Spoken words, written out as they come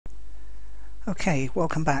Okay,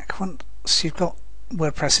 welcome back. Once you've got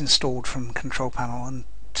WordPress installed from Control Panel, and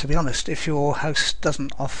to be honest, if your host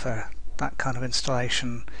doesn't offer that kind of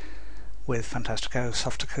installation with Fantastico,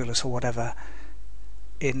 Softaculous or whatever,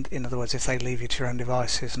 in other words, if they leave you to your own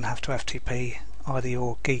devices and have to FTP, either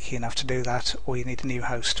you're geeky enough to do that or you need a new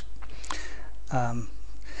host.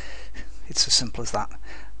 It's as simple as that.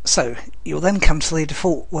 So you'll then come to the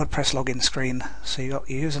default WordPress login screen. So you've got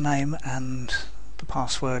your username and the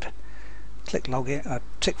password. Click login,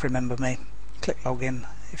 tick remember me, click login.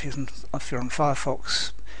 If you're on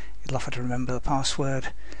Firefox, you'll have to remember the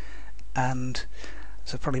password, and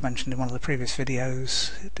as I probably mentioned in one of the previous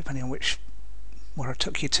videos, depending on where I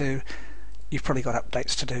took you to, you've probably got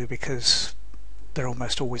updates to do because there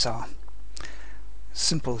almost always are.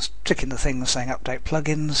 Simple as ticking the thing saying update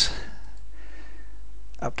plugins,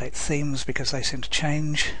 update themes because they seem to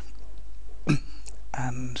change,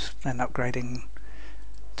 and then upgrading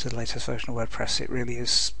to the latest version of WordPress. It really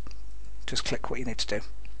is just click what you need to do.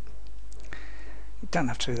 You don't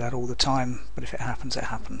have to do that all the time, but if it happens, it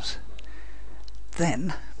happens.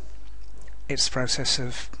 Then it's the process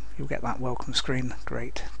of, you'll get that welcome screen,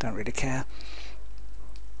 great, don't really care.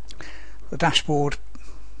 The dashboard,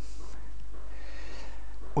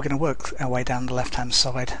 we're going to work our way down the left hand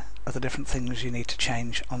side of the different things you need to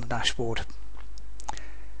change on the dashboard.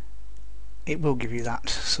 It will give you that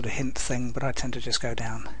sort of hint thing, but I tend to just go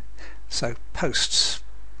down. So posts,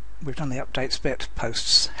 we've done the updates bit.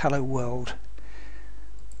 Posts, hello world,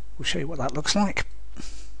 we'll show you what that looks like.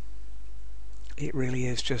 It really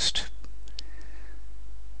is just,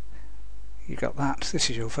 you got that, this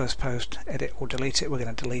is your first post, edit or delete it. We're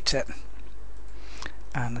going to delete it,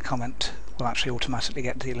 and the comment will actually automatically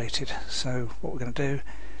get deleted. So what we're going to do,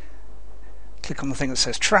 click on the thing that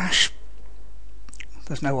says trash.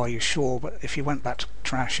 There's no are you sure, but if you went back to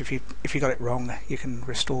trash, if you got it wrong, you can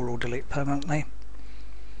restore or delete permanently.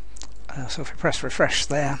 So if you press refresh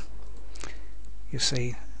there, you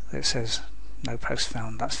see that it says no post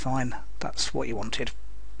found. That's fine, that's what you wanted.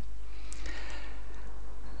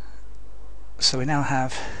 So we now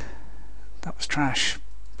have, that was trash,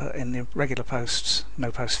 but in the regular posts,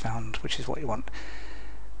 no post found, which is what you want.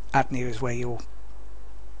 Add new is where you'll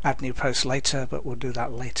add new posts later, but we'll do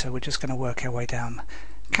that later. We're just going to work our way down.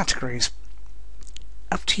 Categories,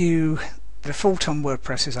 up to you. The default on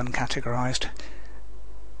WordPress is uncategorized,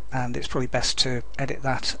 and it's probably best to edit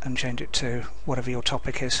that and change it to whatever your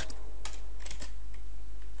topic is.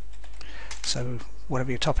 So whatever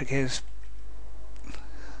your topic is,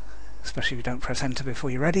 especially if you don't press enter before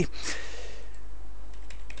you're ready.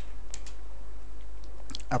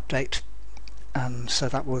 Update, and so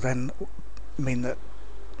that will then mean that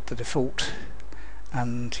the default,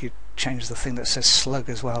 and you change the thing that says slug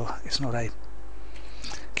as well. It's not a,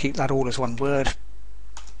 keep that all as one word,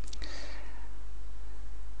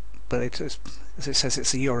 but it is, as it says,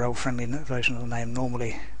 it's a URL friendly version of the name.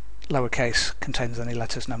 Normally lowercase contains only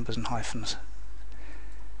letters, numbers and hyphens.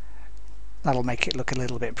 That'll make it look a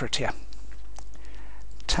little bit prettier.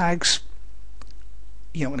 Tags,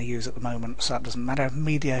 you're not going to use at the moment, so that doesn't matter.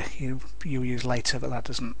 Media you use later, but that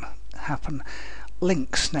doesn't happen.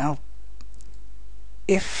 Links, now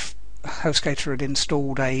if HostGator had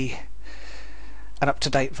installed an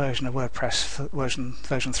up-to-date version of WordPress, version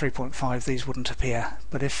 3.5, these wouldn't appear,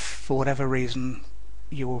 but if for whatever reason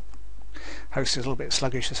your host is a little bit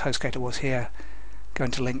sluggish, as HostGator was here, go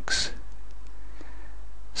into links,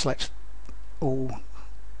 select all,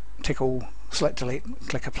 tick all, select delete,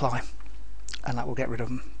 click apply, and that will get rid of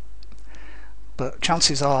them. But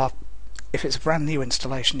chances are, if it's a brand new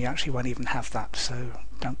installation, you actually won't even have that, so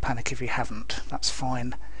don't panic if you haven't. That's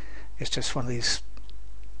fine. It's just one of these,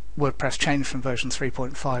 WordPress changed from version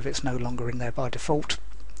 3.5, it's no longer in there by default.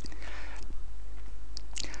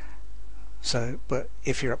 So, but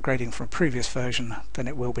if you're upgrading from a previous version, then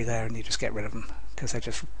it will be there and you just get rid of them, because they're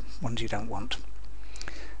just ones you don't want.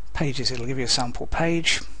 Pages, it'll give you a sample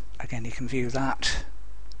page. Again, you can view that.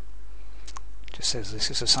 It just says this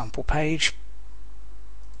is a sample page.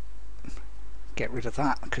 Get rid of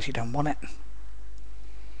that because you don't want it.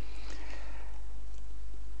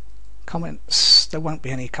 Comments, there won't be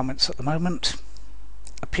any comments at the moment.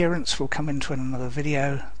 Appearance will come into another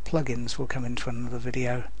video. Plugins will come into another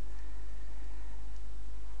video.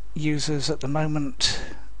 Users, at the moment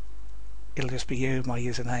it'll just be you, my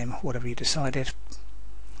username, whatever you decided.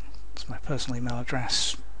 It's my personal email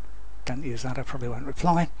address. Don't use that, I probably won't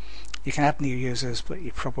reply. You can add new users, but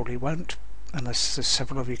you probably won't, unless there's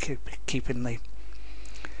several of you keeping the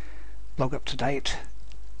blog up to date.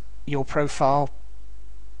 Your profile,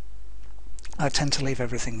 I tend to leave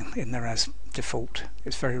everything in there as default.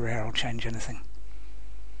 It's very rare I'll change anything.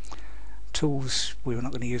 tools we're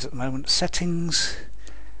not going to use at the moment. Settings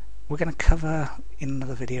we're going to cover in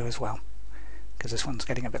another video as well, because this one's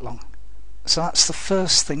getting a bit long. So that's the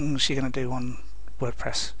first things you're going to do on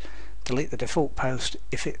WordPress. Delete the default post.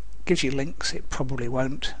 If it gives you links, it probably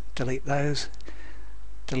won't. Delete those.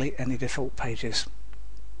 Delete any default pages.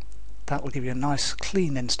 That will give you a nice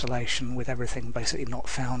clean installation with everything basically not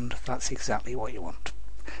found. That's exactly what you want.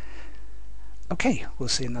 Okay, we'll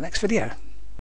see you in the next video.